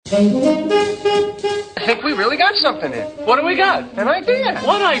I think we really got something here. What do we got? An idea.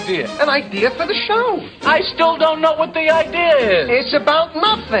 What idea? An idea for the show. I still don't know what the idea is. It's about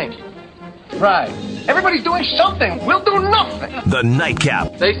nothing. Right. Everybody's doing something. We'll do nothing. The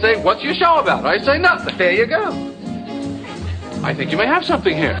Nightcap. They say, what's your show about? I say nothing. There you go. I think you may have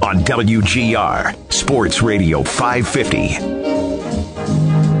something here. On WGR, Sports Radio 550.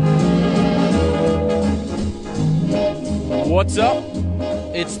 What's up?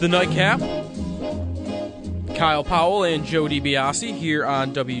 It's the Nightcap. Kyle Powell and Joe DiBiase here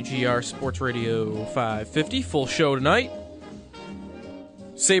on WGR Sports Radio 550. Full show tonight.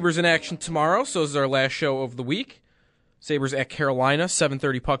 Sabres in action tomorrow, so this is our last show of the week. Sabres at Carolina,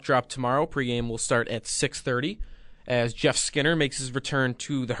 7:30 puck drop tomorrow. Pregame will start at 6:30 as Jeff Skinner makes his return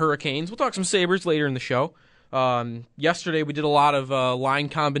to the Hurricanes. We'll talk some Sabres later in the show. Yesterday we did a lot of line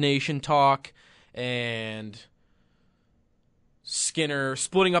combination talk and Skinner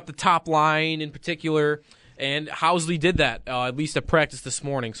splitting up the top line in particular, and Housley did that, at least at practice this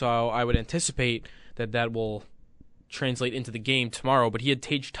morning, so I would anticipate that will translate into the game tomorrow. But he had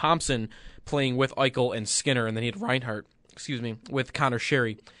Tage Thompson playing with Eichel and Skinner, and then he had Reinhart, with Connor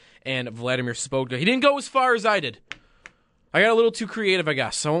Sherry and Vladimir Spogda. He didn't go as far as I did. I got a little too creative, I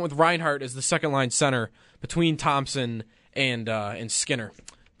guess. I went with Reinhart as the second-line center between Thompson and Skinner.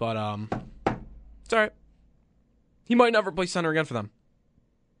 But it's all right. He might never play center again for them.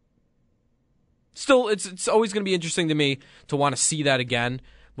 Still, it's always going to be interesting to me to want to see that again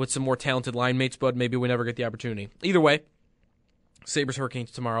with some more talented line mates, but maybe we never get the opportunity. Either way, Sabres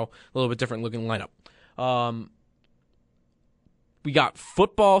Hurricanes tomorrow, a little bit different looking lineup. We got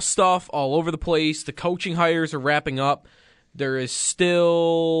football stuff all over the place. The coaching hires are wrapping up. There is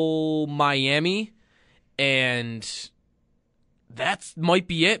still Miami, and that might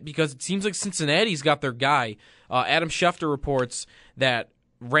be it because it seems like Cincinnati's got their guy. Adam Schefter reports that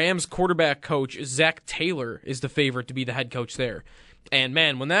Rams quarterback coach Zach Taylor is the favorite to be the head coach there. And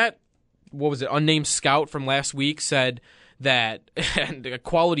man, when that, unnamed scout from last week said that a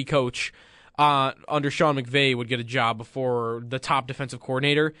quality coach under Sean McVay would get a job before the top defensive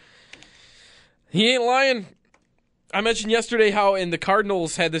coordinator, he ain't lying. I mentioned yesterday how the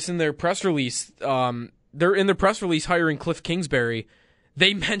Cardinals had this in their press release. They're in their press release hiring Cliff Kingsbury.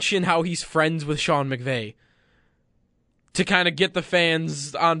 They mention how he's friends with Sean McVay to kind of get the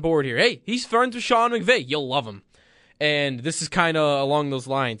fans on board here. Hey, he's friends with Sean McVay. You'll love him. And this is kind of along those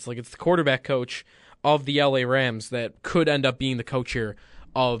lines. Like, it's the quarterback coach of the LA Rams that could end up being the coach here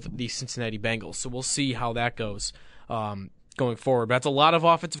of the Cincinnati Bengals. So we'll see how that goes going forward. But that's a lot of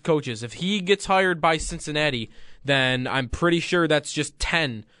offensive coaches. If he gets hired by Cincinnati, then I'm pretty sure that's just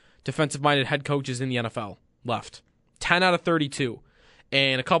 10 defensive-minded head coaches in the NFL left. 10 out of 32.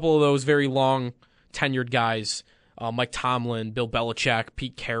 And a couple of those very long tenured guys, Mike Tomlin, Bill Belichick,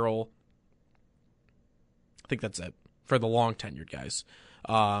 Pete Carroll. I think that's it for the long tenured guys.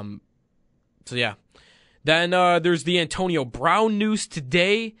 So yeah. Then there's the Antonio Brown news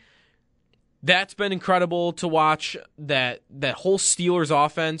today. That's been incredible to watch. That whole Steelers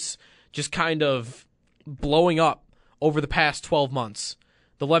offense just kind of blowing up over the past 12 months.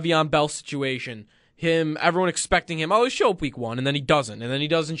 The Le'Veon Bell situation. Everyone expecting him, he'll show up week 1, and then he doesn't. And then he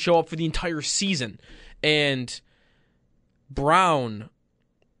doesn't show up for the entire season. And Brown,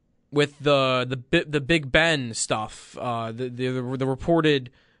 with the Big Ben stuff, the reported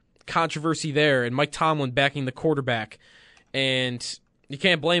controversy there, and Mike Tomlin backing the quarterback, and you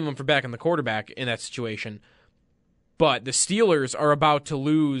can't blame him for backing the quarterback in that situation. But the Steelers are about to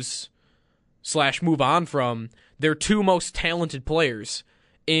lose / move on from their 2 most talented players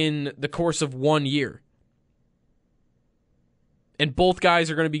in the course of 1 year. And both guys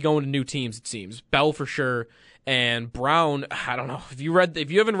are going to be going to new teams, it seems. Bell for sure, and Brown, I don't know. If you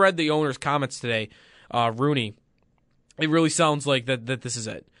haven't read the owner's comments today, Rooney, it really sounds like that this is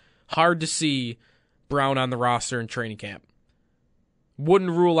it. Hard to see Brown on the roster in training camp.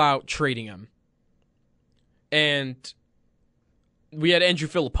 Wouldn't rule out trading him. And we had Andrew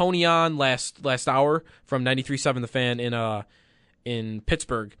Filipponi on last hour from 93.7 The Fan in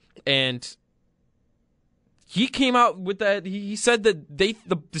Pittsburgh, and he came out with that. He said that the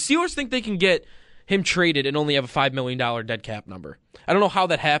Steelers think they can get him traded and only have a $5 million dead cap number. I don't know how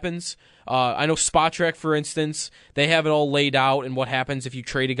that happens. I know Spotrac, for instance, they have it all laid out and what happens if you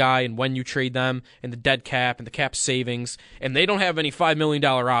trade a guy and when you trade them and the dead cap and the cap savings, and they don't have any $5 million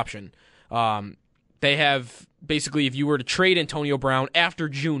option. They have basically, if you were to trade Antonio Brown after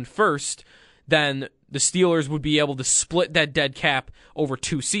June 1st, then the Steelers would be able to split that dead cap over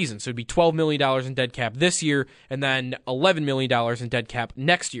 2 seasons. So it'd be $12 million in dead cap this year and then $11 million in dead cap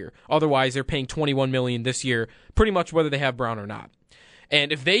next year. Otherwise, they're paying $21 million this year, pretty much whether they have Brown or not.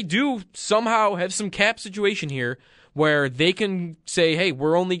 And if they do somehow have some cap situation here where they can say, hey,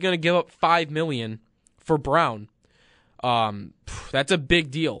 we're only going to give up $5 million for Brown, that's a big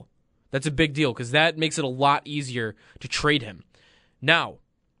deal. That's a big deal because that makes it a lot easier to trade him. Now,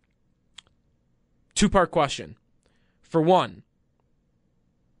 two-part question. For one,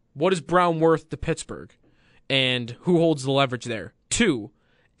 what is Brown worth to Pittsburgh? And who holds the leverage there? Two,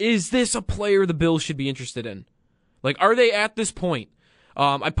 is this a player the Bills should be interested in? Like, are they at this point?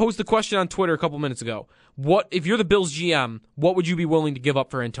 I posed the question on Twitter a couple minutes ago. What if you're the Bills GM, what would you be willing to give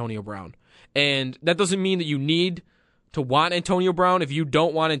up for Antonio Brown? And that doesn't mean that you need to want Antonio Brown. If you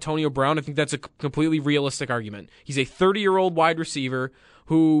don't want Antonio Brown, I think that's a completely realistic argument. He's a 30-year-old wide receiver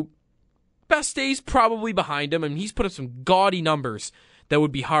who best days probably behind him, and he's put up some gaudy numbers that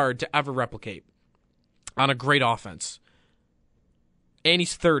would be hard to ever replicate on a great offense. And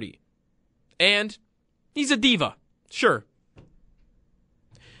he's 30. And he's a diva. Sure.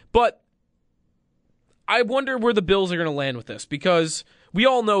 But I wonder where the Bills are going to land with this, because we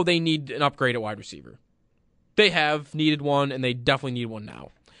all know they need an upgrade at wide receiver. They have needed one, and they definitely need one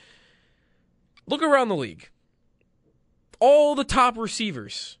now. Look around the league. All the top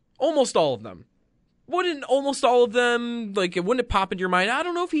receivers, almost all of them. Wouldn't almost all of them, like, wouldn't it pop into your mind? I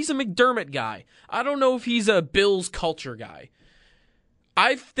don't know if he's a McDermott guy. I don't know if he's a Bills culture guy.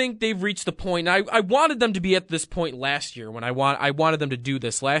 I think they've reached the point. I wanted them to be at this point last year when I wanted them to do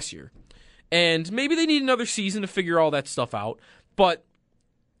this last year. And maybe they need another season to figure all that stuff out. But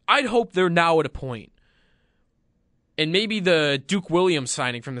I'd hope they're now at a point. And maybe the Duke Williams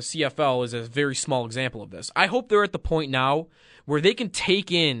signing from the CFL is a very small example of this. I hope they're at the point now where they can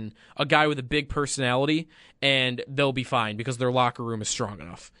take in a guy with a big personality and they'll be fine because their locker room is strong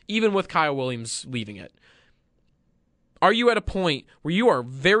enough, even with Kyle Williams leaving it. Are you at a point where you are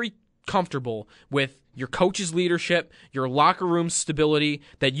very comfortable with your coach's leadership, your locker room stability,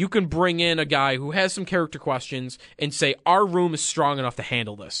 that you can bring in a guy who has some character questions and say, our room is strong enough to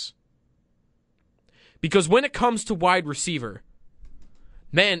handle this? Because when it comes to wide receiver,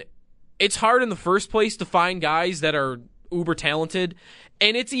 man, it's hard in the first place to find guys that are uber talented,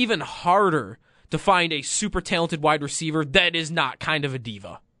 and it's even harder to find a super talented wide receiver that is not kind of a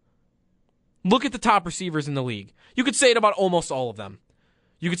diva. Look at the top receivers in the league. You could say it about almost all of them.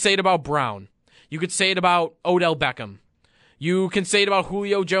 You could say it about Brown. You could say it about Odell Beckham. You can say it about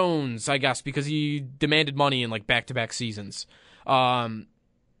Julio Jones, I guess, because he demanded money in like back-to-back seasons. I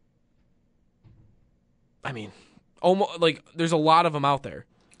mean, almost like there's a lot of them out there.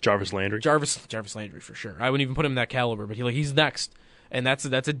 Jarvis Landry. Jarvis Landry for sure. I wouldn't even put him in that caliber, but he's next, and that's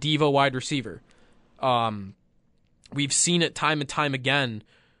a diva wide receiver. We've seen it time and time again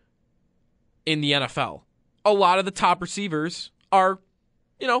in the NFL. A lot of the top receivers are,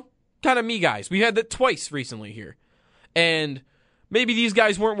 kind of me guys. We had that twice recently here, and maybe these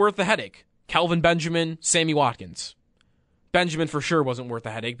guys weren't worth the headache. Kelvin Benjamin, Sammy Watkins. Benjamin for sure wasn't worth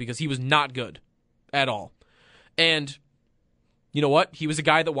the headache because he was not good at all. And you know what? He was a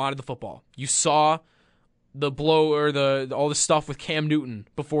guy that wanted the football. You saw the blow or all the stuff with Cam Newton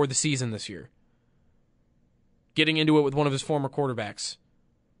before the season this year. Getting into it with one of his former quarterbacks.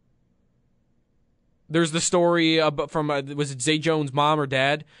 There's the story from, was it Zay Jones' mom or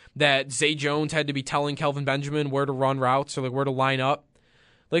dad, that Zay Jones had to be telling Kelvin Benjamin where to run routes or like where to line up.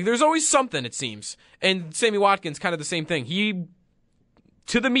 Like there's always something, it seems. And Sammy Watkins, kind of the same thing. He,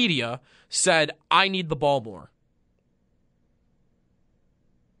 to the media, said, I need the ball more.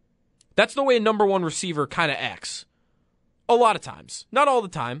 That's the way a number one receiver kind of acts. A lot of times. Not all the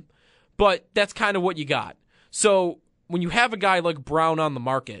time, but that's kind of what you got. So when you have a guy like Brown on the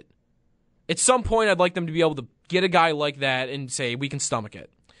market, at some point I'd like them to be able to get a guy like that and say, we can stomach it.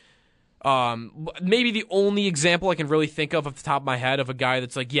 Maybe the only example I can really think of off the top of my head of a guy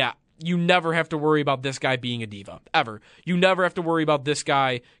that's like, yeah, you never have to worry about this guy being a diva, ever. You never have to worry about this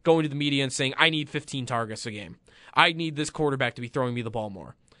guy going to the media and saying, I need 15 targets a game. I need this quarterback to be throwing me the ball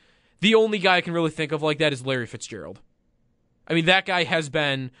more. The only guy I can really think of like that is Larry Fitzgerald. I mean, that guy has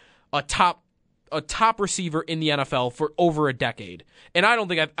been a top receiver in the NFL for over a decade. And I don't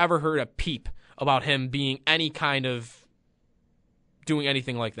think I've ever heard a peep about him being any kind of doing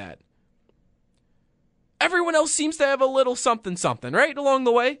anything like that. Everyone else seems to have a little something, right, along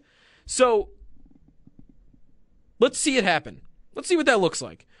the way. So, let's see it happen. Let's see what that looks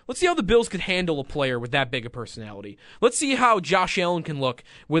like. Let's see how the Bills could handle a player with that big a personality. Let's see how Josh Allen can look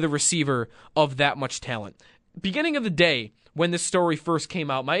with a receiver of that much talent. Beginning of the day, when this story first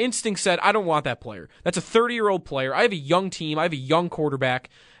came out, my instinct said, I don't want that player. That's a 30-year-old player. I have a young team. I have a young quarterback.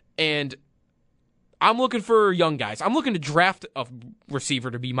 And I'm looking for young guys. I'm looking to draft a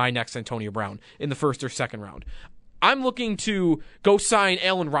receiver to be my next Antonio Brown in the first or second round. I'm looking to go sign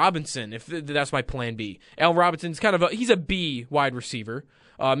Allen Robinson if that's my plan B. Allen Robinson's he's a B wide receiver,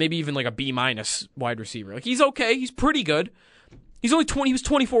 maybe even like a B- wide receiver. Like he's okay, he's pretty good. He's only 20. He was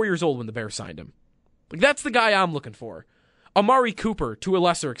 24 years old when the Bears signed him. Like that's the guy I'm looking for. Amari Cooper, to a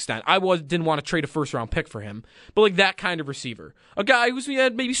lesser extent. Didn't want to trade a first-round pick for him, but like that kind of receiver. A guy who's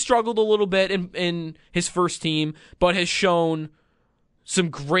maybe struggled a little bit in his first team, but has shown some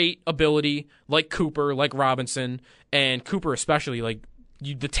great ability, like Cooper, like Robinson, and Cooper especially. Like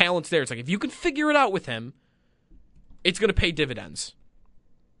the talent's there. It's like if you can figure it out with him, it's going to pay dividends.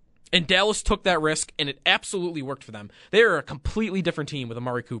 And Dallas took that risk, and it absolutely worked for them. They are a completely different team with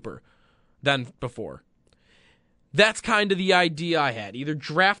Amari Cooper than before. That's kind of the idea I had. Either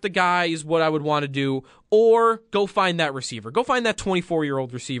draft a guy is what I would want to do, or go find that receiver. Go find that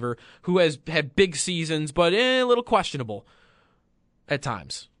 24-year-old receiver who has had big seasons, but a little questionable at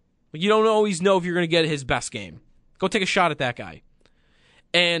times. You don't always know if you're going to get his best game. Go take a shot at that guy.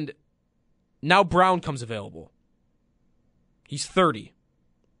 And now Brown comes available. He's 30.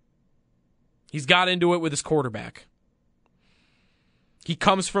 He's got into it with his quarterback. He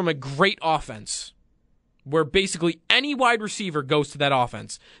comes from a great offense where basically any wide receiver goes to that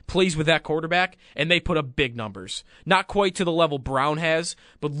offense, plays with that quarterback, and they put up big numbers. Not quite to the level Brown has,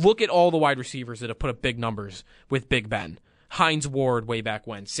 but look at all the wide receivers that have put up big numbers with Big Ben. Hines Ward way back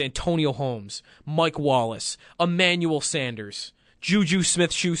when, Santonio Holmes, Mike Wallace, Emmanuel Sanders, Juju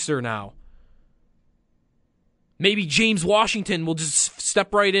Smith-Schuster now. Maybe James Washington will just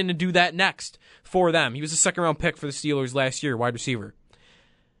step right in and do that next for them. He was a second-round pick for the Steelers last year, wide receiver.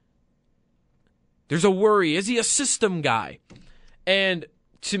 There's a worry. Is he a system guy? And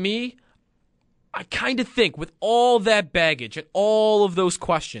to me, I kind of think with all that baggage and all of those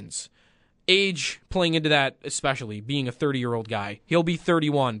questions, age playing into that especially, being a 30-year-old guy, he'll be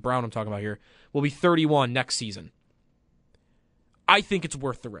 31, Brown I'm talking about here, will be 31 next season. I think it's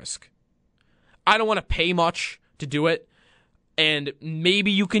worth the risk. I don't want to pay much to do it, and maybe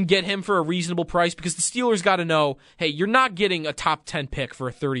you can get him for a reasonable price because the Steelers got to know, hey, you're not getting a top 10 pick for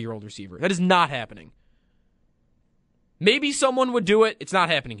a 30-year-old receiver. That is not happening. Maybe someone would do it. It's not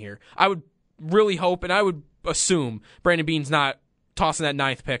happening here. I would really hope, and I would assume Brandon Beane's not tossing that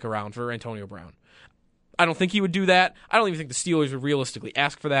 9th pick around for Antonio Brown. I don't think he would do that. I don't even think the Steelers would realistically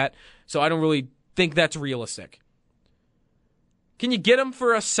ask for that, so I don't really think that's realistic. Can you get him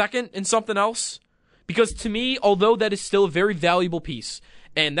for a second and something else? Because to me, although that is still a very valuable piece,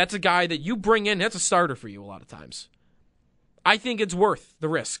 and that's a guy that you bring in, that's a starter for you a lot of times. I think it's worth the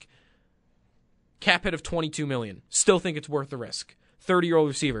risk. Cap hit of $22 million. Still think it's worth the risk. 30-year-old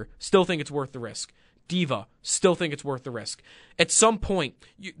receiver. Still think it's worth the risk. Diva. Still think it's worth the risk. At some point,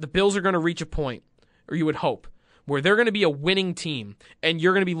 the Bills are going to reach a point, or you would hope, where they're going to be a winning team, and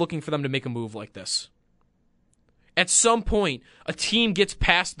you're going to be looking for them to make a move like this. At some point, a team gets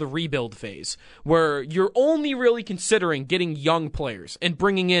past the rebuild phase where you're only really considering getting young players and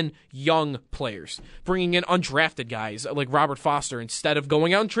bringing in young players, bringing in undrafted guys like Robert Foster instead of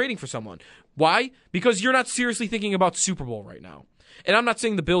going out and trading for someone. Why? Because you're not seriously thinking about Super Bowl right now. And I'm not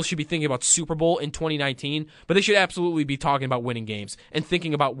saying the Bills should be thinking about Super Bowl in 2019, but they should absolutely be talking about winning games and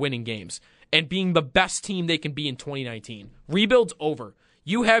thinking about winning games and being the best team they can be in 2019. Rebuild's over.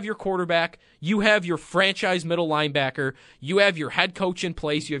 You have your quarterback, you have your franchise middle linebacker, you have your head coach in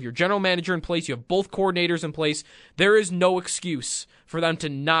place, you have your general manager in place, you have both coordinators in place. There is no excuse for them to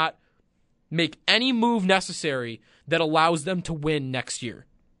not make any move necessary that allows them to win next year.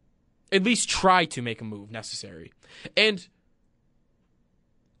 At least try to make a move necessary. And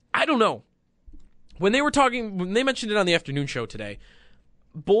I don't know. When they mentioned it on the afternoon show today,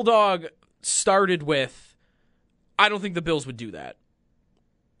 Bulldog started with, I don't think the Bills would do that.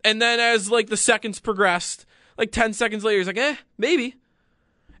 And then as the seconds progressed, 10 seconds later, he's like, maybe.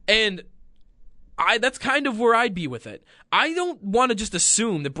 And that's kind of where I'd be with it. I don't want to just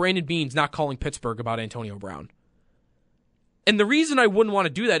assume that Brandon Beane's not calling Pittsburgh about Antonio Brown. And the reason I wouldn't want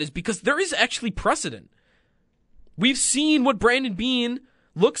to do that is because there is actually precedent. We've seen what Brandon Beane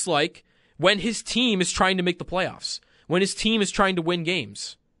looks like when his team is trying to make the playoffs, when his team is trying to win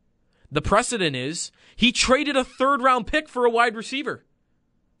games. The precedent is he traded a 3rd-round pick for a wide receiver.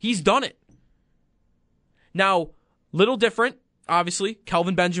 He's done it. Now, little different, obviously.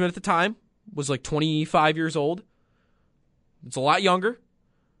 Kelvin Benjamin at the time was 25 years old. It's a lot younger.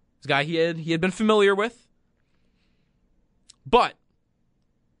 This guy he had been familiar with. But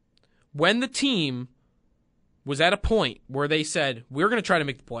when the team was at a point where they said, we're going to try to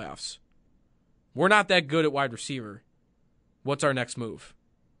make the playoffs. We're not that good at wide receiver. What's our next move?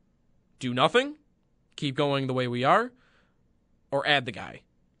 Do nothing? Keep going the way we are? Or add the guy?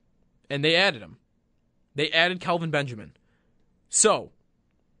 And they added him. They added Kelvin Benjamin. So,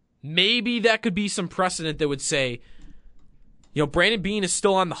 maybe that could be some precedent that would say, Brandon Beane is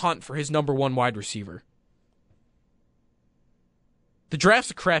still on the hunt for his number one wide receiver. The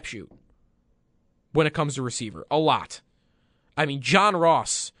draft's a crapshoot when it comes to receiver. A lot. I mean, John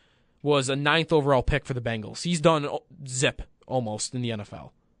Ross was a 9th overall pick for the Bengals. He's done zip, almost, in the NFL.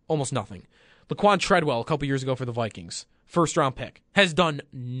 Almost nothing. Laquan Treadwell, a couple years ago for the Vikings, 1st-round pick, has done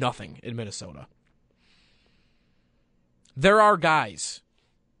nothing in Minnesota. There are guys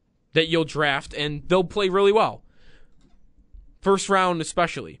that you'll draft, and they'll play really well. 1st round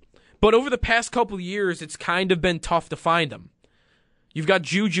especially. But over the past couple of years, it's kind of been tough to find them. You've got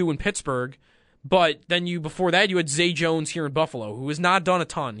Juju in Pittsburgh, but then before that you had Zay Jones here in Buffalo, who has not done a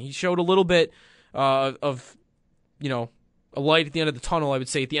ton. He showed a little bit of a light at the end of the tunnel, I would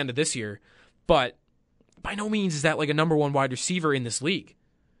say, at the end of this year. But by no means is that like a number one wide receiver in this league.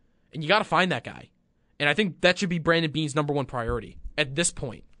 And you got to find that guy. And I think that should be Brandon Beane's number one priority at this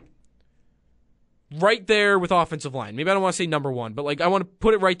point. Right there with offensive line. Maybe I don't want to say number one, but I want to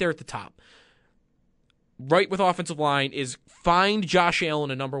put it right there at the top. Right with offensive line is find Josh Allen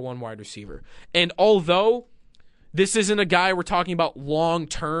a number one wide receiver. And although this isn't a guy we're talking about long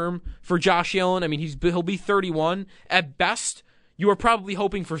term for Josh Allen, I mean, he'll be 31. At best, you are probably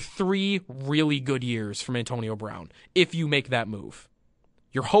hoping for 3 really good years from Antonio Brown if you make that move.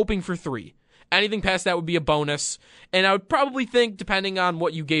 You're hoping for 3. Anything past that would be a bonus. And I would probably think, depending on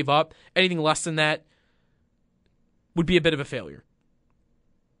what you gave up, anything less than that would be a bit of a failure.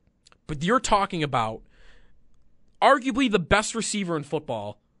 But you're talking about arguably the best receiver in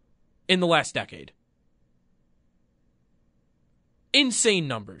football in the last decade. Insane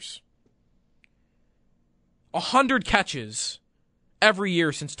numbers. 100 catches every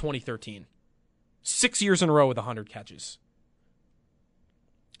year since 2013. 6 years in a row with 100 catches.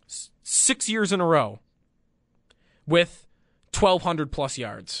 6 years in a row with 1,200 plus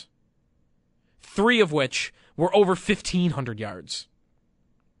yards. 3 of which were over 1,500 yards.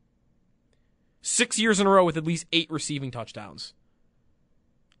 6 years in a row with at least 8 receiving touchdowns.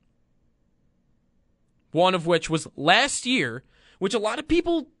 One of which was last year, which a lot of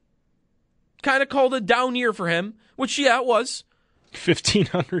people kind of called a down year for him, which, yeah, it was.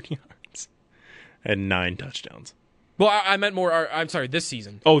 1,500 yards and 9 touchdowns. Well, I meant more, I'm sorry, this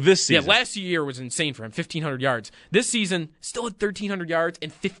season. Oh, this season. Yeah, last year was insane for him, 1,500 yards. This season, still at 1,300 yards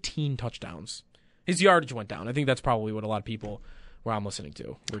and 15 touchdowns. His yardage went down. I think that's probably what a lot of people where I'm listening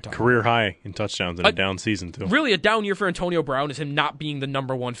to. Career high in touchdowns in a down season, too. Really, a down year for Antonio Brown is him not being the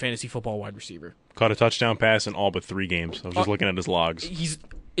number one fantasy football wide receiver. Caught a touchdown pass in all but 3 games. I was just looking at his logs.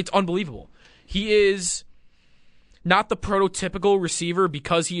 It's unbelievable. He is not the prototypical receiver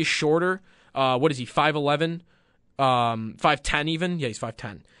because he is shorter. What is he, 5'11"? 5'10" even? Yeah, he's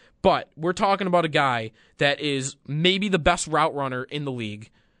 5'10". But we're talking about a guy that is maybe the best route runner in the league,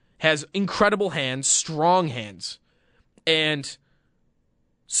 has incredible hands, strong hands, and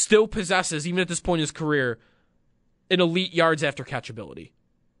still possesses, even at this point in his career, an elite yards after catch ability.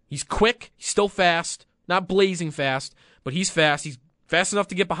 He's quick, he's still fast, not blazing fast, but he's fast. He's fast enough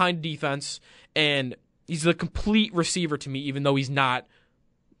to get behind defense, and he's the complete receiver to me, even though he's not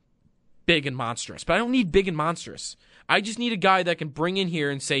big and monstrous. But I don't need big and monstrous. I just need a guy that can bring in here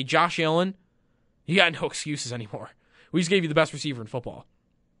and say, Josh Allen, you got no excuses anymore. We just gave you the best receiver in football.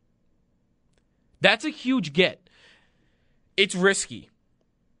 That's a huge get. It's risky.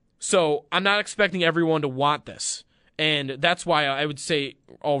 So I'm not expecting everyone to want this. And that's why I would say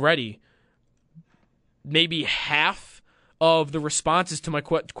already maybe half of the responses to my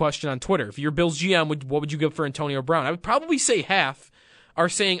question on Twitter. If you're Bills GM, what would you give for Antonio Brown? I would probably say half are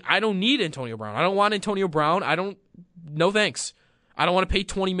saying, I don't need Antonio Brown. I don't want Antonio Brown. No thanks. I don't want to pay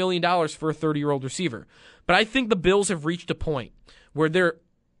 $20 million for a 30-year-old receiver. But I think the Bills have reached a point where they're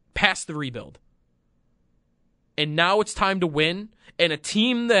past the rebuild. And now it's time to win. And a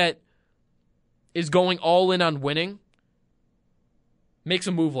team that is going all in on winning makes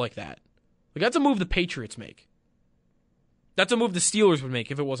a move like that. Like, that's a move the Patriots make. That's a move the Steelers would make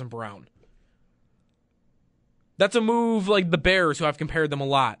if it wasn't Brown. That's a move like the Bears, who I've compared them a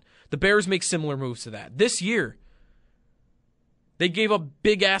lot. The Bears make similar moves to that. This year, they gave up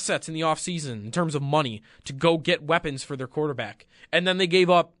big assets in the offseason in terms of money to go get weapons for their quarterback. And then they gave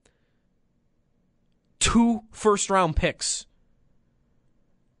up 2 first-round picks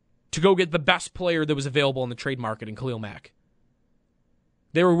to go get the best player that was available in the trade market in Khalil Mack.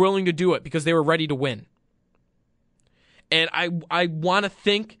 They were willing to do it because they were ready to win. And I want to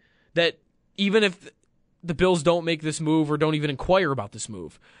think that even if the Bills don't make this move or don't even inquire about this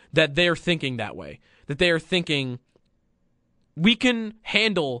move, that they're thinking that way. That they are thinking, we can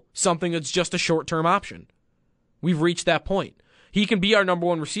handle something that's just a short-term option. We've reached that point. He can be our number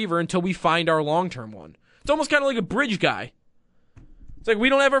one receiver until we find our long-term one. It's almost kind of like a bridge guy. It's like we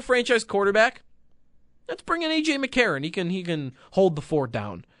don't have our franchise quarterback. Let's bring in A.J. McCarron. He can hold the fort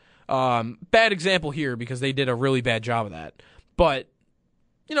down. Bad example here because they did a really bad job of that. But,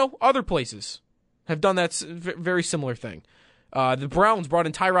 other places have done that very similar thing. The Browns brought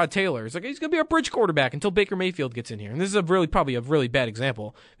in Tyrod Taylor. It's like he's going to be our bridge quarterback until Baker Mayfield gets in here. And this is probably a really bad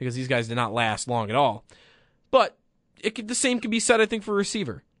example because these guys did not last long at all. But the same can be said, I think, for a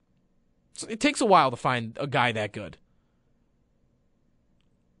receiver. So it takes a while to find a guy that good.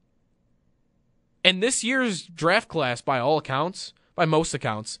 And this year's draft class, by most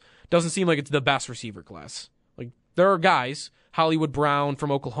accounts, doesn't seem like it's the best receiver class. Like, there are guys, Hollywood Brown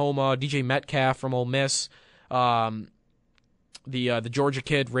from Oklahoma, DJ Metcalf from Ole Miss, the Georgia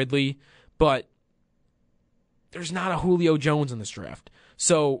kid, Ridley, but there's not a Julio Jones in this draft.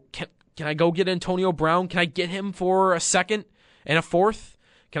 So can I go get Antonio Brown? Can I get him for a second and a fourth?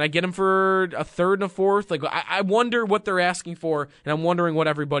 Can I get him for a third and a fourth? Like, I wonder what they're asking for, and I'm wondering what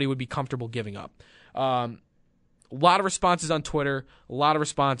everybody would be comfortable giving up. A lot of responses on Twitter, a lot of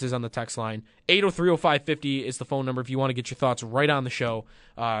responses on the text line. 803-0550 is the phone number if you want to get your thoughts right on the show.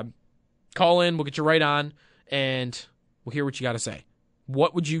 Call in, we'll get you right on, and we'll hear what you got to say.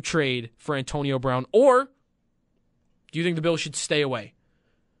 What would you trade for Antonio Brown, or do you think the Bills should stay away?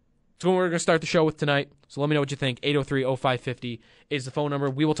 That's what we're going to start the show with tonight. So let me know what you think. 803-0550 is the phone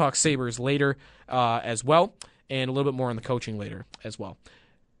number. We will talk Sabres later as well, and a little bit more on the coaching later as well.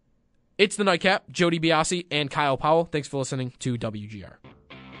 It's the Nightcap, Jody Biasi and Kyle Powell. Thanks for listening to WGR.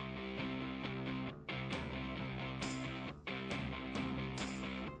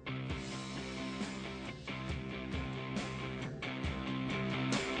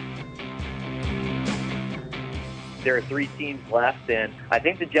 There are 3 teams left, and I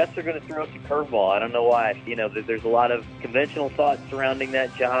think the Jets are going to throw us a curveball. I don't know why. There's a lot of conventional thoughts surrounding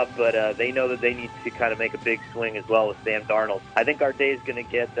that job, but they know that they need to kind of make a big swing as well with Sam Darnold. I think our day is going to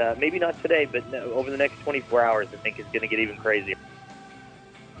get, maybe not today, but over the next 24 hours, I think it's going to get even crazier.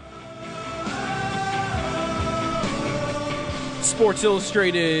 Sports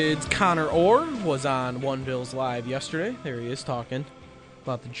Illustrated's Connor Orr was on One Bills Live yesterday. There he is talking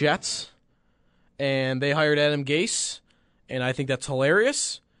about the Jets. And they hired Adam Gase, and I think that's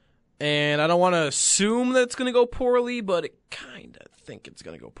hilarious. And I don't want to assume that it's going to go poorly, but I kind of think it's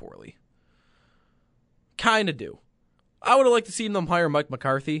going to go poorly. Kind of do. I would have liked to see them hire Mike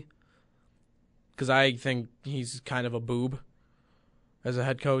McCarthy, because I think he's kind of a boob as a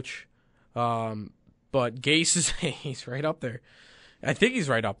head coach. But Gase he's right up there. I think he's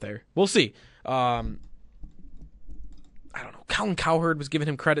right up there. We'll see. I don't know. Colin Cowherd was giving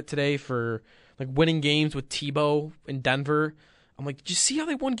him credit today for winning games with Tebow in Denver. I'm like, did you see how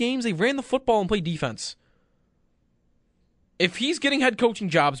they won games? They ran the football and played defense. If he's getting head coaching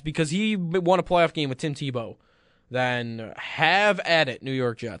jobs because he won a playoff game with Tim Tebow, then have at it, New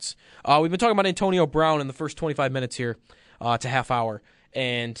York Jets. We've been talking about Antonio Brown in the first 25 minutes here to half hour.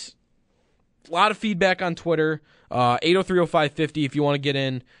 And a lot of feedback on Twitter. 803-0550 if you want to get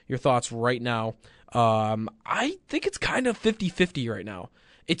in your thoughts right now. I think it's kind of 50-50 right now.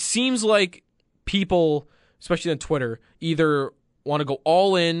 It seems like people, especially on Twitter, either want to go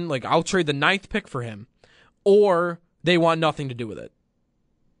all in, like I'll trade the 9th pick for him, or they want nothing to do with it.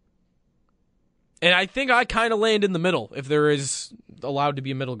 And I think I kind of land in the middle, if there is allowed to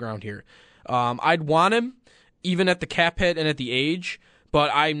be a middle ground here. I'd want him, even at the cap hit and at the age, but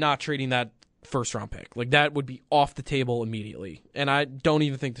I'm not trading that first-round pick. Like, that would be off the table immediately. And I don't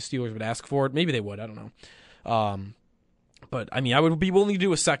even think the Steelers would ask for it. Maybe they would, I don't know. But I mean, I would be willing to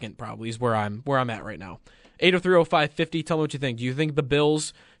do a second. Probably is where I'm at right now. 803-0550. Tell me what you think. Do you think the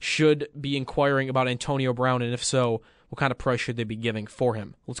Bills should be inquiring about Antonio Brown, and if so, what kind of price should they be giving for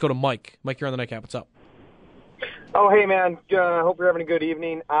him? Let's go to Mike. Mike, you're on the Nightcap. What's up? Oh, hey man. Hope you're having a good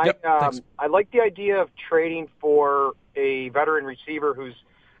evening. I like the idea of trading for a veteran receiver who's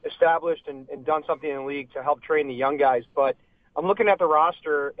established and done something in the league to help train the young guys. But I'm looking at the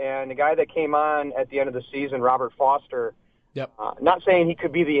roster, and the guy that came on at the end of the season, Robert Foster. Yep. Not saying he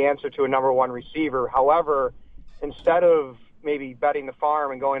could be the answer to a number one receiver. However, instead of maybe betting the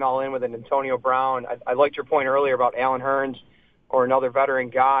farm and going all in with an Antonio Brown, I liked your point earlier about Alan Hearns or another veteran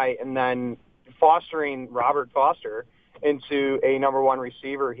guy, and then fostering Robert Foster into a number one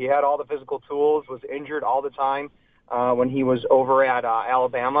receiver. He had all the physical tools, was injured all the time when he was over at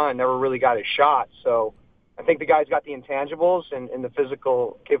Alabama, and never really got his shot. So I think the guy's got the intangibles and the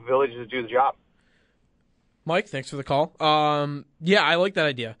physical capabilities to do the job. Mike, thanks for the call. Yeah, I like that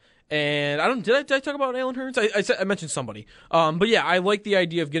idea. And did I talk about Allen Hurns? I mentioned somebody. But yeah, I like the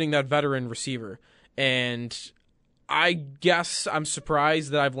idea of getting that veteran receiver. And I guess I'm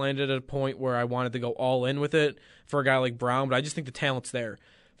surprised that I've landed at a point where I wanted to go all in with it for a guy like Brown, but I just think the talent's there.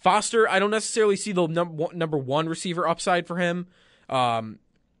 Foster, I don't necessarily see the number one receiver upside for him. I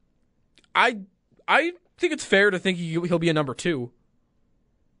think it's fair to think he'll be a number 2.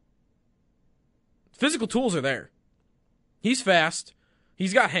 Physical tools are there. He's fast.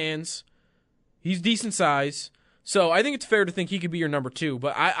 He's got hands. He's decent size. So I think it's fair to think he could be your number 2,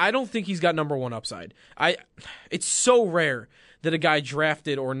 but I don't think he's got number 1 upside. It's so rare that a guy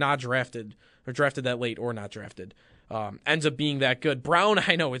drafted or not drafted, or drafted that late or not drafted, ends up being that good. Brown,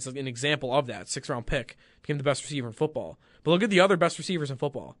 I know, it's an example of that. 6th-round pick, became the best receiver in football. But look at the other best receivers in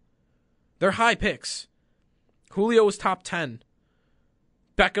football. They're high picks. Julio was top 10.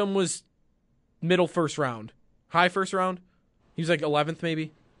 Beckham was middle first round. High first round? He was like 11th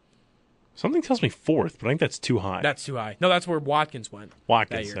maybe. Something tells me 4th, but I think that's too high. That's too high. No, that's where Watkins went.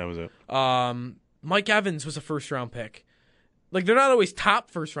 Watkins, that was it. Mike Evans was a first-round pick. Like, they're not always top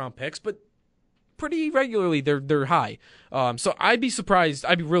first-round picks, but pretty regularly they're high. So I'd be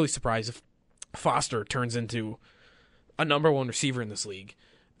really surprised if Foster turns into a number 1 receiver in this league.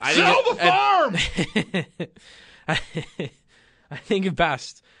 Sell the farm! I think at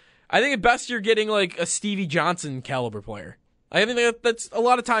best you're getting like a Stevie Johnson caliber player. I think that's a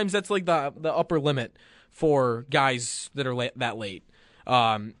lot of times that's like the upper limit for guys that are that late.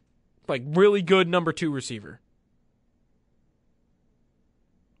 Like really good number 2 receiver.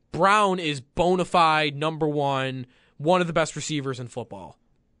 Brown is bona fide number 1, one of the best receivers in football.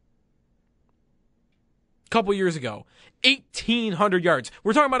 A couple years ago, 1,800 yards.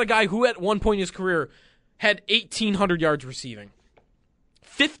 We're talking about a guy who at one point in his career had 1,800 yards receiving.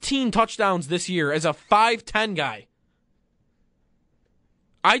 15 touchdowns this year as a 5'10 guy.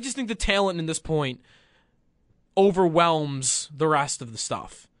 I just think the talent in this point overwhelms the rest of the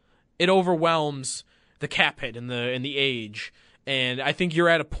stuff. It overwhelms the cap hit and the age. And I think you're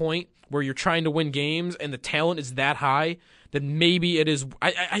at a point where you're trying to win games and the talent is that high that maybe it is.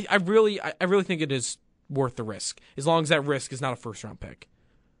 I really think it is worth the risk, as long as that risk is not a first-round pick.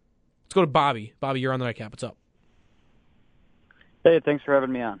 Let's go to Bobby. Bobby, you're on the Nightcap. What's up? Hey, thanks for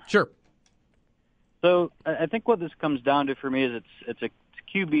having me on. Sure. So I think what this comes down to for me is it's a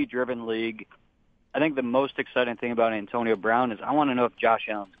QB-driven league. I think the most exciting thing about Antonio Brown is I want to know if Josh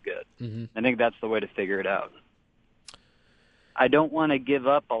Allen's good. Mm-hmm. I think that's the way to figure it out. I don't want to give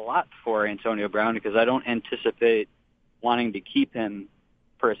up a lot for Antonio Brown because I don't anticipate wanting to keep him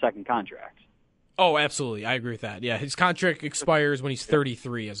for a second contract. Oh, absolutely. I agree with that. Yeah, his contract expires when he's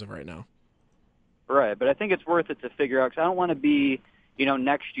 33 as of right now. Right, but I think it's worth it to figure out because I don't want to be,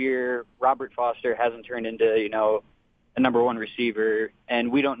 next year Robert Foster hasn't turned into, a number 1 receiver,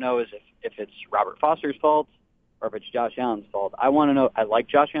 and we don't know if it's Robert Foster's fault or if it's Josh Allen's fault. I want to know. I like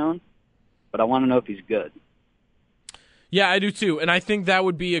Josh Allen, but I want to know if he's good. Yeah, I do too, and I think that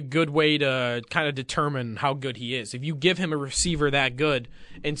would be a good way to kind of determine how good he is. If you give him a receiver that good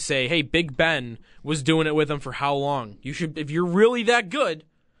and say, hey, Big Ben was doing it with him for how long? If you're really that good,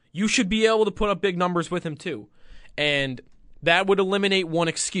 you should be able to put up big numbers with him too. And that would eliminate one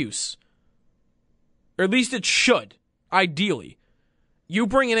excuse. Or at least it should, ideally. You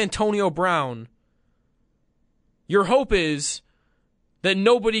bring in Antonio Brown, your hope is that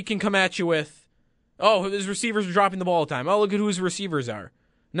nobody can come at you with, oh, his receivers are dropping the ball all the time. Oh, look at who his receivers are.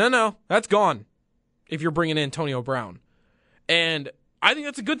 No, that's gone if you're bringing in Antonio Brown. And I think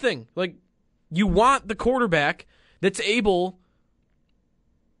that's a good thing. Like, you want the quarterback that's able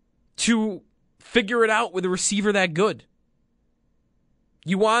to figure it out with a receiver that good.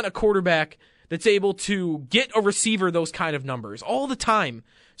 You want a quarterback that's able to get a receiver those kind of numbers all the time,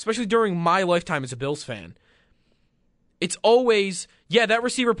 especially during my lifetime as a Bills fan. It's always, yeah, that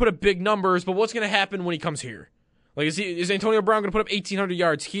receiver put up big numbers, but what's going to happen when he comes here? Like, is Antonio Brown going to put up 1,800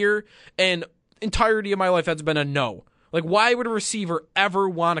 yards here? And entirety of my life, that's been a no. Like, why would a receiver ever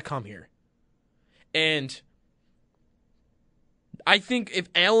want to come here? And I think if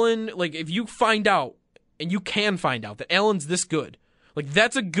you find out, and you can find out that Allen's this good, like,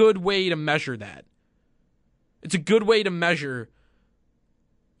 that's a good way to measure that. It's a good way to measure,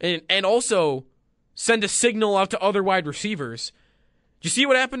 and also send a signal out to other wide receivers. Did you see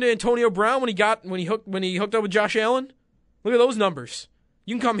what happened to Antonio Brown when he hooked up with Josh Allen? Look at those numbers.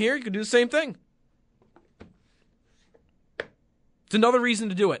 You can come here, you can do the same thing. It's another reason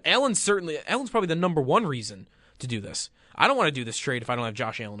to do it. Allen's probably the number 1 reason to do this. I don't want to do this trade if I don't have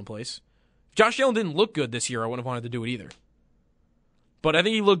Josh Allen in place. If Josh Allen didn't look good this year, I wouldn't have wanted to do it either. But I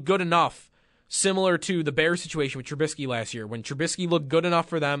think he looked good enough Similar to the Bears situation with Trubisky last year. When Trubisky looked good enough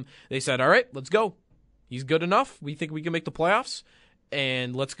for them, they said, all right, let's go. He's good enough. We think we can make the playoffs.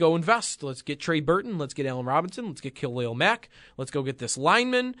 And let's go invest. Let's get Trey Burton. Let's get Allen Robinson. Let's get Khalil Mack. Let's go get this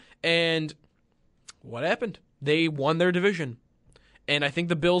lineman. And what happened? They won their division. And I think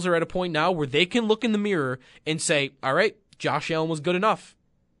the Bills are at a point now where they can look in the mirror and say, all right, Josh Allen was good enough.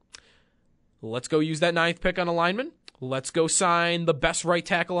 Let's go use that 9th pick on a lineman. Let's go sign the best right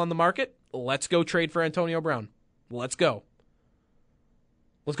tackle on the market. Let's go trade for Antonio Brown. Let's go.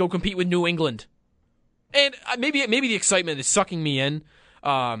 Let's go compete with New England. And maybe the excitement is sucking me in,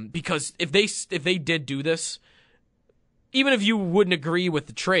 because if they did do this, even if you wouldn't agree with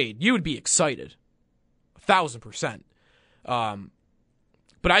the trade, you would be excited, 1,000%.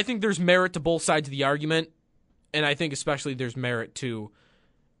 But I think there's merit to both sides of the argument, and I think especially there's merit to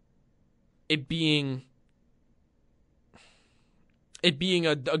it being a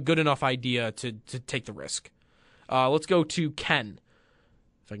good enough idea to take the risk. Let's go to Ken.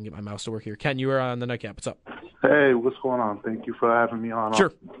 If I can get my mouse to work here. Ken, you are on the Nightcap. What's up? Hey, what's going on? Thank you for having me on.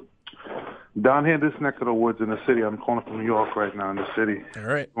 Sure. Down here, this neck of the woods in the city, I'm calling from New York right now in the city. All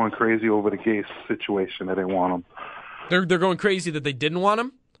right. Going crazy over the Gase situation. They didn't want him. They're going crazy that they didn't want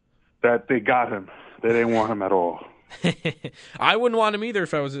him? That they got him. They didn't want him at all. I wouldn't want him either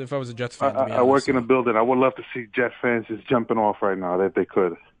if I was a Jets fan. To be I work in a building. I would love to see Jet fans just jumping off right now that they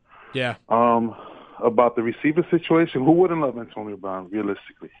could. Yeah. About the receiver situation, who wouldn't love Antonio Brown,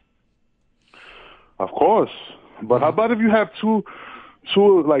 realistically? Of course. But how about if you have two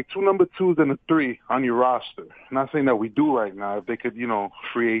number 2s and a 3 on your roster? I'm not saying that we do right now. If they could,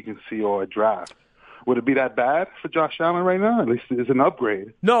 free agency or a draft. Would it be that bad for Josh Allen right now? At least it's an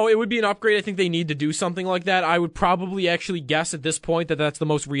upgrade. No, it would be an upgrade. I think they need to do something like that. I would probably actually guess at this point that that's the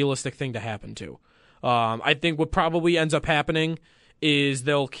most realistic thing to happen to. I think what probably ends up happening is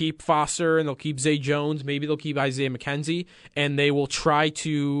they'll keep Foster and they'll keep Zay Jones. Maybe they'll keep Isaiah McKenzie, and they will try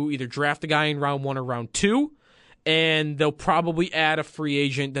to either draft a guy in round 1 or round 2, and they'll probably add a free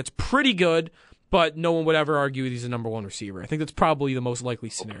agent that's pretty good, but no one would ever argue he's a number 1 receiver. I think that's probably the most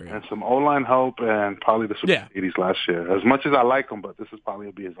likely scenario. And some O-line help and probably the Super 80s last year. As much as I like him, but this is probably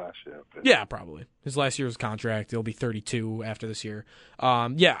going to be his last year. Yeah, probably. His last year's contract. He'll be 32 after this year.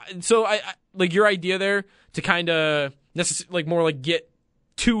 So I like your idea there to kind of more like get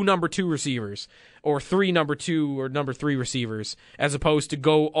 2 number 2 receivers or 3 number 2 or number 3 receivers as opposed to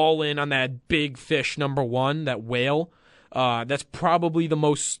go all in on that big fish number 1, that whale. That's probably the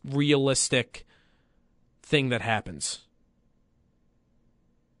most realistic thing that happens.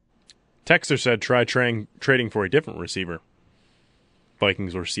 Texter said try trading for a different receiver.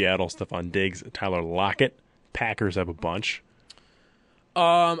 Vikings or Seattle, Stephon Diggs, Tyler Lockett. Packers have a bunch.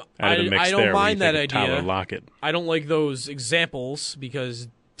 I don't mind that idea. Tyler Lockett. I don't like those examples because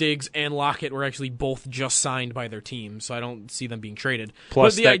Diggs and Lockett were actually both just signed by their team, so I don't see them being traded.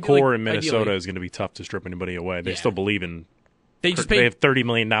 Plus, that core in Minnesota is going to be tough to strip anybody away. They still believe in. They have $30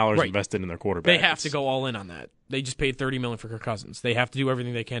 million invested in their quarterback. They have to go all in on that. They just paid $30 million for Kirk Cousins. They have to do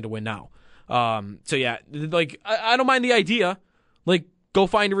everything they can to win now. I don't mind the idea. Like, go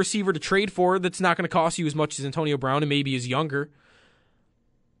find a receiver to trade for that's not going to cost you as much as Antonio Brown and maybe is younger.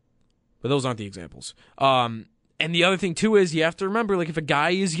 But those aren't the examples. And the other thing, too, is you have to remember, like, if a guy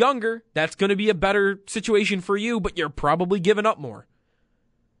is younger, that's going to be a better situation for you, but you're probably giving up more.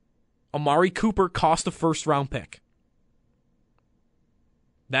 Amari Cooper cost a first-round pick.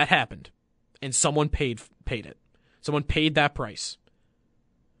 That happened. And someone paid it. Someone paid that price.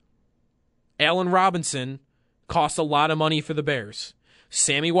 Allen Robinson cost a lot of money for the Bears.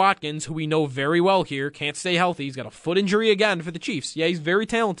 Sammy Watkins, who we know very well here, can't stay healthy. He's got a foot injury again for the Chiefs. Yeah, he's very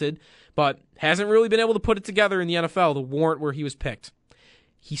talented, but hasn't really been able to put it together in the NFL, the warrant where he was picked.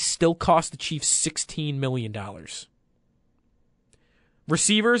 He still cost the Chiefs $16 million.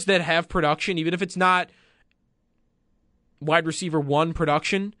 Receivers that have production, even if it's not wide receiver 1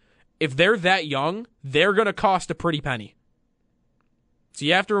 production, if they're that young, they're going to cost a pretty penny. So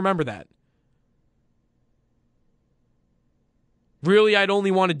you have to remember that. Really, I'd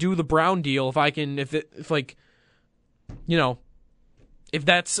only want to do the Brown deal if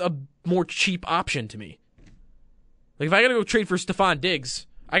that's a more cheap option to me. Like, if I got to go trade for Stephon Diggs,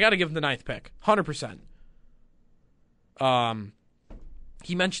 I got to give him the 9th pick, 100%.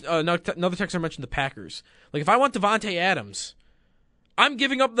 He mentioned another texter mentioned the Packers. Like, if I want Devontae Adams, I'm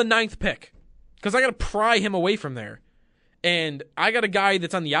giving up the 9th pick because I got to pry him away from there, and I got a guy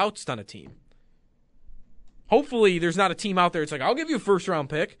that's on the outs on a team. Hopefully, there's not a team out there. It's like, I'll give you a first-round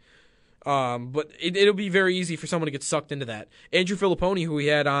pick. But it'll be very easy for someone to get sucked into that. Andrew Filipponi, who we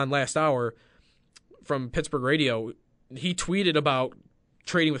had on last hour from Pittsburgh Radio, he tweeted about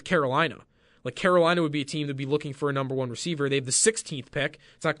trading with Carolina. Like Carolina would be a team that would be looking for a number one receiver. They have the 16th pick.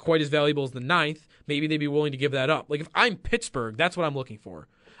 It's not quite as valuable as the 9th. Maybe they'd be willing to give that up. Like if I'm Pittsburgh, that's what I'm looking for.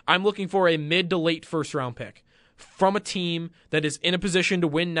 I'm looking for a mid to late first round pick from a team that is in a position to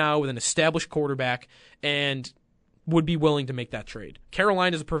win now with an established quarterback and would be willing to make that trade.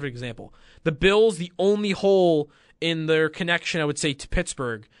 Carolina is a perfect example. The Bills, the only hole in their connection, I would say, to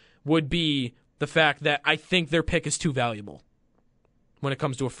Pittsburgh would be the fact that I think their pick is too valuable when it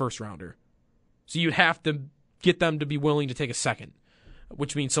comes to a first rounder. So you'd have to get them to be willing to take a second,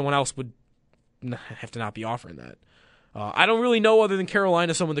 which means someone else would have to not be offering that. I don't really know other than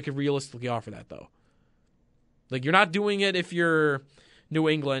Carolina someone that could realistically offer that, though. Like, you're not doing it if you're New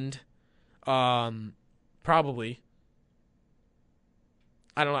England. Probably.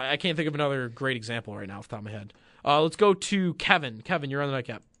 I don't know. I can't think of another great example right now off the top of my head. Let's go to Kevin. Kevin, you're on the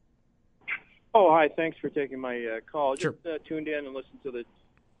Nightcap. Oh, hi. Thanks for taking my call. Sure. Just tuned in and listened to the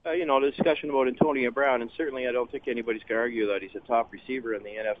the discussion about Antonio Brown, and certainly I don't think anybody's going to argue that he's a top receiver in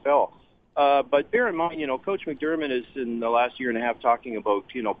the NFL. But bear in mind, Coach McDermott is in the last year and a half talking about,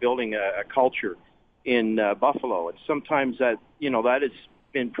 building a culture in Buffalo. And sometimes that has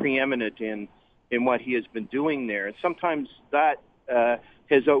been preeminent in what he has been doing there. And sometimes that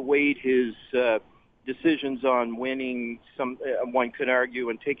has outweighed his decisions on winning, one could argue,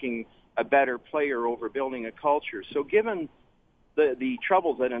 and taking a better player over building a culture. So given the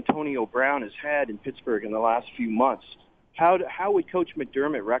troubles that Antonio Brown has had in Pittsburgh in the last few months, how would Coach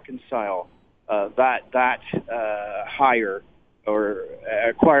McDermott reconcile that hire or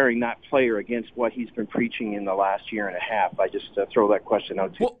acquiring that player against what he's been preaching in the last year and a half? I just throw that question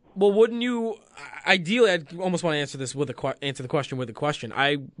out to you. Well, wouldn't you? Ideally, I almost want to answer this answer the question with a question.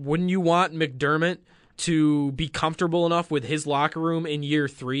 Wouldn't you want McDermott to be comfortable enough with his locker room in year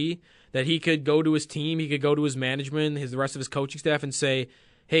 3 that he could go to his team, he could go to his management, the rest of his coaching staff, and say,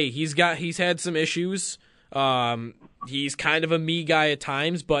 "Hey, he's had some issues. He's kind of a me guy at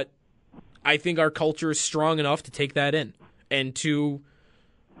times, but I think our culture is strong enough to take that in and to,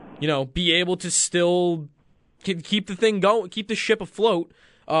 be able to still keep the thing going, keep the ship afloat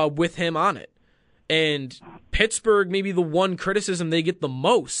with him on it." And Pittsburgh, maybe the one criticism they get the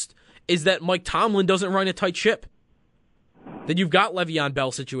most is that Mike Tomlin doesn't run a tight ship. That you've got Le'Veon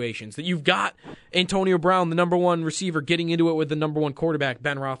Bell situations, that you've got Antonio Brown, the number one receiver, getting into it with the number one quarterback,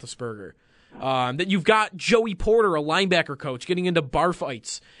 Ben Roethlisberger. That you've got Joey Porter, a linebacker coach, getting into bar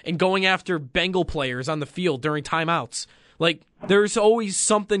fights and going after Bengal players on the field during timeouts. Like, there's always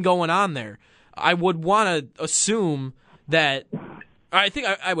something going on there. I would want to assume that,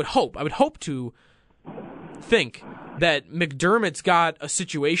 I would hope to think that McDermott's got a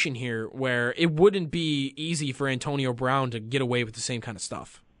situation here where it wouldn't be easy for Antonio Brown to get away with the same kind of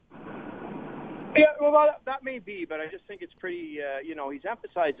stuff. Yeah, well, that may be, but I just think it's pretty, he's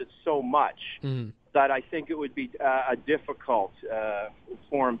emphasized it so much that I think it would be difficult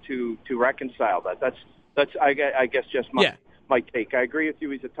for him to reconcile that. That's I guess just my take. I agree with you.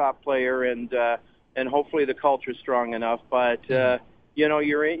 He's a top player, and hopefully the culture is strong enough. But you're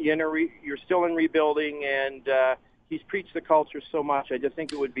still in rebuilding, and he's preached the culture so much. I just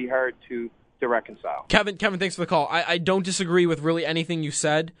think it would be hard to reconcile. Kevin, thanks for the call. I don't disagree with really anything you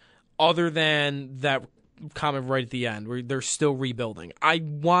said, other than that comment right at the end where they're still rebuilding. I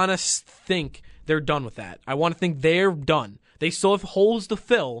want to think they're done with that. I want to think they're done. They still have holes to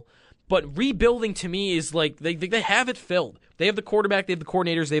fill, but rebuilding to me is like they have it filled. They have the quarterback, they have the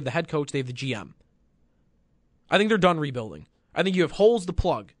coordinators, they have the head coach, they have the GM. I think they're done rebuilding. I think you have holes to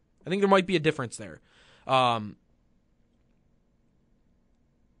plug. I think there might be a difference there. Other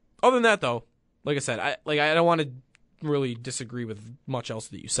than that, though, like I said, I don't want to really disagree with much else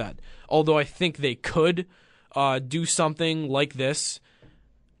that you said. Although I think they could do something like this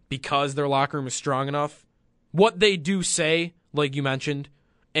because their locker room is strong enough. What they do say, like you mentioned,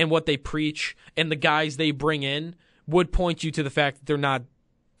 and what they preach, and the guys they bring in would point you to the fact that they're not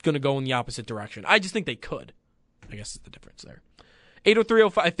going to go in the opposite direction. I just think they could. I guess is the difference there.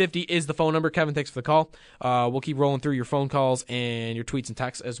 803-0550 is the phone number. Kevin, thanks for the call. We'll keep rolling through your phone calls and your tweets and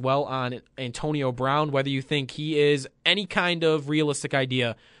texts as well on Antonio Brown, whether you think he is any kind of realistic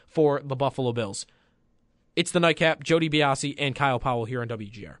idea for the Buffalo Bills. It's the Nightcap, Jody Biasi, and Kyle Powell here on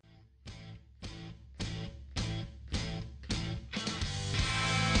WGR.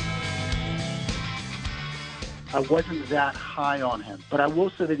 I wasn't that high on him, but I will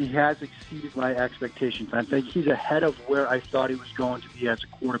say that he has exceeded my expectations. I think he's ahead of where I thought he was going to be as a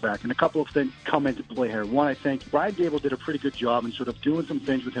quarterback. And a couple of things come into play here. One, I think Brian Dable did a pretty good job in sort of doing some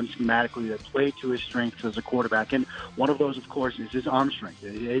things with him schematically that played to his strengths as a quarterback. And one of those, of course, is his arm strength.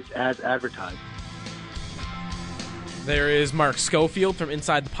 It's as advertised. There is Mark Schofield from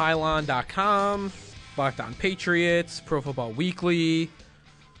InsideThePylon.com, Locked On Patriots, Pro Football Weekly,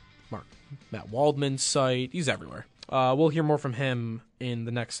 Matt Waldman's site. He's everywhere. We'll hear more from him in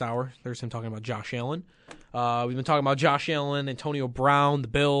the next hour. There's him talking about Josh Allen. We've been talking about Josh Allen, Antonio Brown, the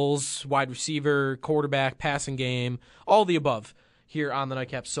Bills, wide receiver, quarterback, passing game, all the above here on the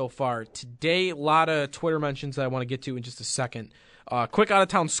Nightcap so far. Today, a lot of Twitter mentions that I want to get to in just a second. Quick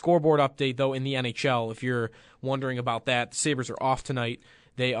out-of-town scoreboard update, though, in the NHL. If you're wondering about that, the Sabres are off tonight.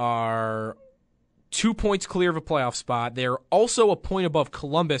 They are 2 points clear of a playoff spot. They're also a point above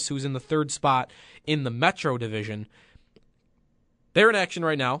Columbus, who's in the third spot in the Metro Division. They're in action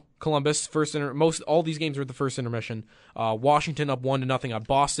right now. Columbus, all these games are at the first intermission. Washington up 1-0 on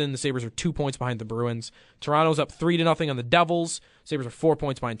Boston. The Sabres are 2 points behind the Bruins. Toronto's up 3-0 on the Devils. Sabres are 4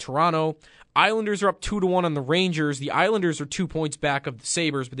 points behind Toronto. Islanders are up 2-1 on the Rangers. The Islanders are 2 points back of the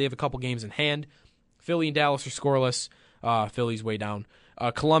Sabres, but they have a couple games in hand. Philly and Dallas are scoreless. Philly's way down.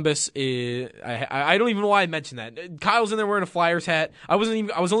 Columbus is. I don't even know why I mentioned that. Kyle's in there wearing a Flyers hat. I was only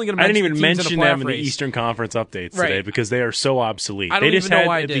going to mention. I didn't even the teams mention them in the Eastern Conference updates today because they are so obsolete. They just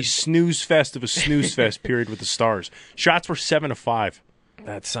had the snooze fest of a snooze fest period with the Stars. Shots were 7-5.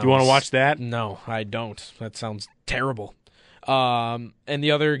 That sounds. Do you want to watch that? No, I don't. That sounds terrible. And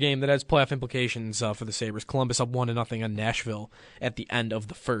the other game that has playoff implications for the Sabres, Columbus up 1-0 on Nashville at the end of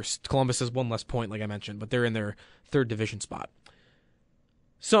the first. Columbus has one less point, like I mentioned, but they're in their third division spot.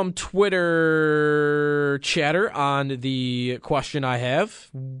 Some Twitter chatter on the question I have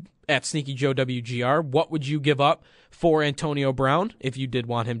at Sneaky Joe WGR. What would you give up for Antonio Brown if you did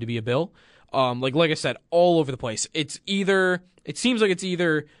want him to be a Bill? Like I said, all over the place. It seems like it's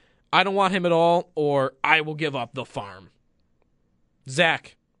either I don't want him at all or I will give up the farm.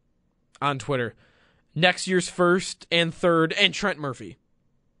 Zach on Twitter, next year's first and third and Trent Murphy.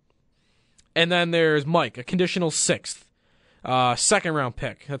 And then there's Mike, a conditional sixth. Second round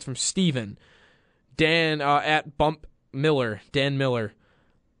pick. That's from Steven. Dan at Bump Miller. Dan Miller.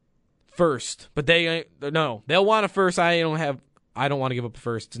 First. But they'll want a first. I don't want to give up a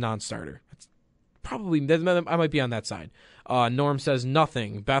first. It's a non-starter. It's probably I might be on that side. Norm says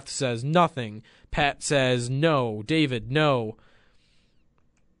nothing. Beth says nothing. Pat says no. David, no.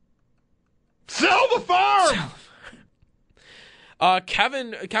 Sell the farm!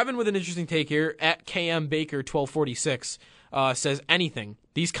 Kevin with an interesting take here at KM Baker 1246 says anything.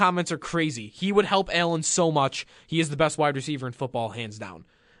 These comments are crazy. He would help Allen so much. He is the best wide receiver in football, hands down.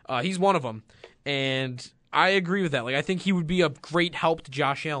 He's one of them, and I agree with that. Like I think he would be a great help to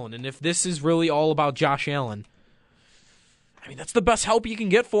Josh Allen. And if this is really all about Josh Allen, I mean that's the best help you can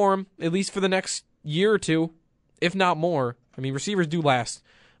get for him, at least for the next year or two, if not more. I mean receivers do last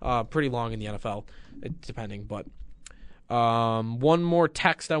pretty long in the NFL, depending. But one more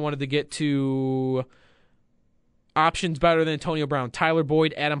text I wanted to get to. Options better than Antonio Brown. Tyler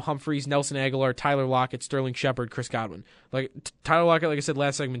Boyd, Adam Humphries, Nelson Aguilar, Tyler Lockett, Sterling Shepard, Chris Godwin. Like Tyler Lockett, like I said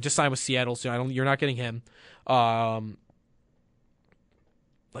last segment, just signed with Seattle, so you're not getting him. Like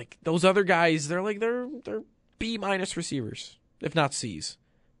those other guys, they're B- receivers, if not C's.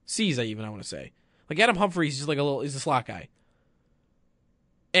 C's I want to say. Like Adam Humphries is is a slot guy.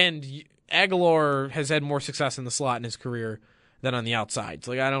 And Aguilar has had more success in the slot in his career than on the outside.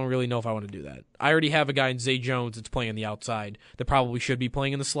 So I don't really know if I want to do that. I already have a guy in Zay Jones that's playing on the outside that probably should be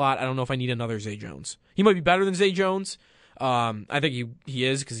playing in the slot. I don't know if I need another Zay Jones. He might be better than Zay Jones. I think he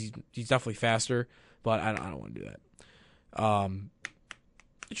is because he's definitely faster, but I don't want to do that.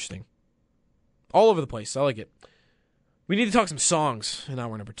 Interesting. All over the place. I like it. We need to talk some songs in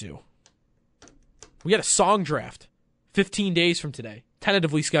hour number 2. We got a song draft 15 days from today,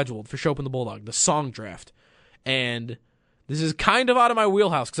 tentatively scheduled for Chopin the Bulldog, the song draft. And this is kind of out of my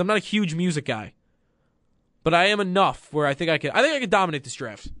wheelhouse because I'm not a huge music guy, but I am enough where I think I could dominate this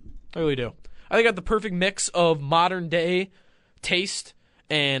draft. I really do. I think I got the perfect mix of modern day taste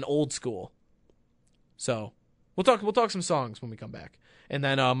and old school. So we'll talk some songs when we come back, and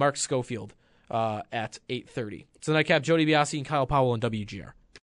then Mark Schofield at 8:30. It's the Nightcap, Jody Biasi and Kyle Powell on WGR.